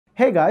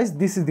Hey guys,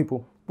 this is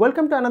Deepu.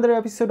 Welcome to another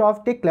episode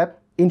of Tech Lab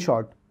in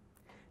short.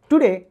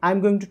 Today I am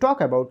going to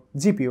talk about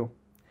GPU.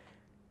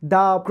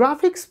 The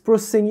graphics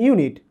processing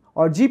unit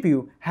or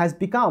GPU has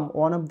become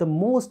one of the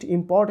most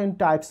important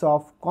types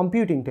of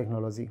computing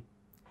technology,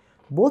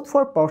 both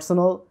for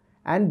personal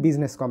and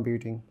business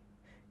computing.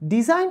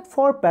 Designed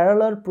for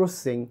parallel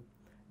processing,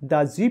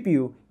 the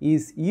GPU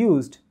is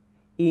used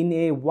in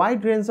a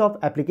wide range of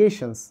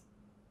applications,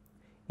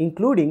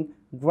 including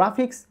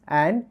graphics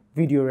and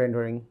video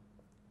rendering,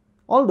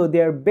 although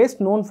they are best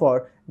known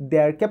for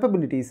their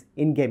capabilities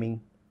in gaming.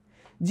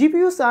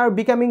 GPUs are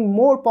becoming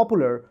more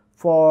popular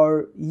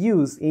for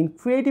use in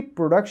creative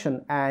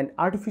production and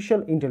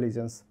artificial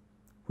intelligence,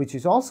 which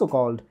is also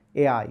called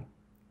AI.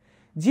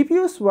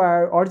 GPUs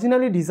were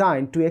originally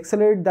designed to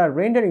accelerate the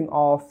rendering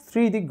of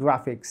 3D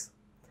graphics.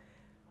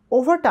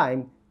 Over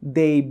time,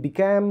 they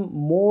became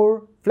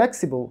more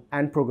flexible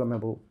and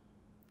programmable,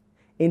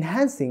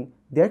 enhancing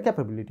their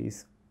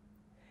capabilities.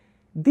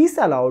 This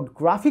allowed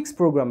graphics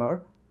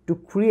programmers to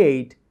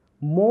create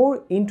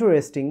more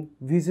interesting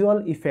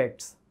visual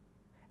effects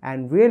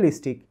and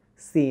realistic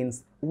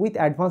scenes with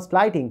advanced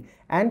lighting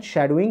and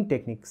shadowing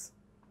techniques.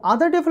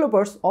 Other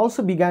developers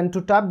also began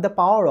to tap the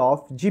power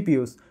of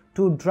GPUs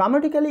to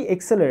dramatically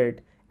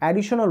accelerate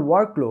additional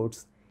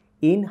workloads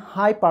in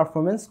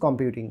high-performance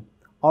computing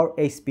or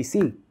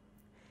HPC,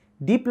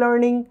 deep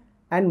learning,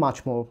 and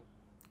much more.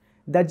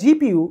 The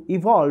GPU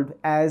evolved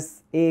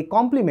as a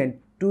complement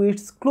to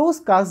its close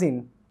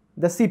cousin,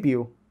 the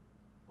CPU,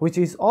 which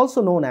is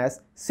also known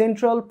as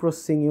Central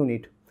Processing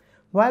Unit,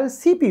 while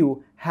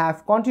CPU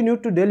have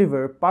continued to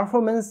deliver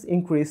performance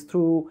increase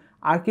through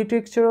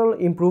architectural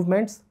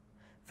improvements,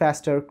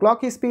 faster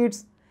clock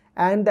speeds,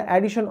 and the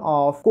addition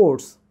of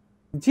cores.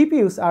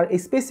 GPUs are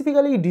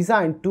specifically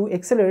designed to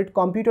accelerate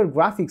computer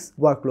graphics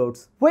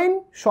workloads.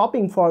 When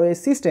shopping for a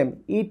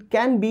system, it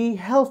can be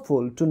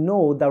helpful to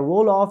know the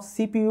role of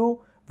CPU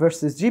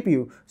versus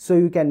GPU so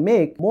you can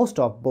make most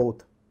of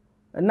both.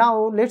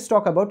 Now let's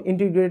talk about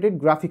integrated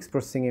graphics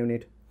processing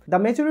unit. The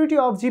majority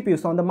of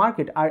GPUs on the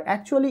market are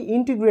actually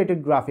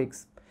integrated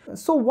graphics.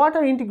 So what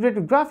are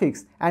integrated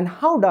graphics and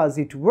how does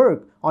it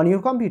work on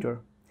your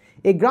computer?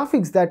 A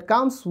graphics that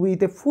comes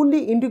with a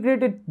fully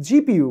integrated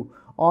GPU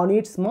on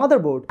its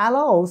motherboard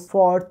allows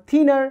for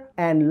thinner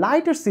and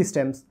lighter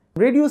systems,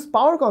 reduce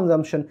power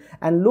consumption,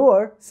 and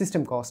lower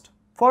system cost.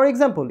 For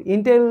example,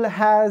 Intel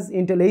has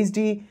Intel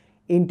HD,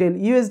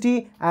 Intel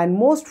USD, and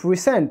most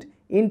recent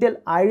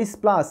Intel Iris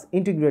Plus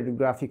integrated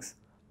graphics.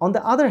 On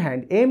the other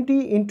hand,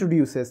 AMD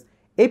introduces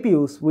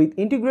APUs with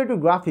integrated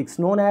graphics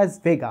known as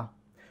Vega,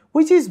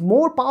 which is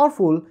more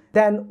powerful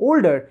than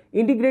older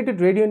integrated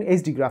Radeon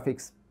HD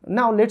graphics.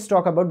 Now let's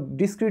talk about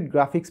discrete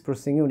graphics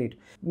processing unit.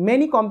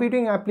 Many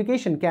computing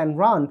applications can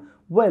run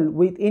well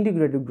with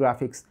integrated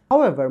graphics.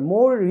 However,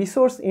 more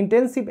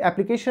resource-intensive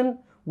application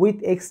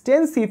with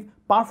extensive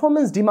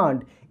performance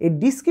demand, a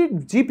discrete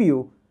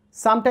GPU,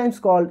 sometimes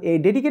called a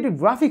dedicated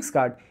graphics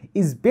card,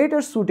 is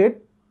better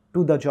suited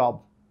to the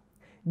job.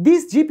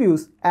 These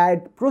GPUs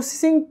add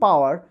processing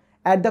power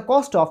at the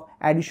cost of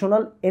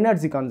additional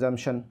energy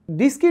consumption.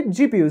 Discrete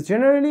GPUs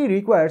generally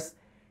requires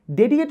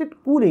dedicated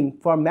cooling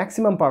for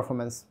maximum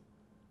performance.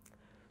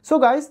 So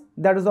guys,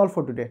 that is all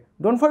for today.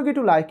 Don't forget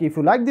to like if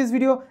you like this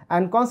video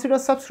and consider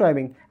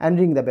subscribing and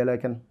ring the bell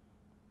icon.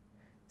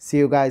 See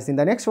you guys in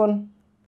the next one.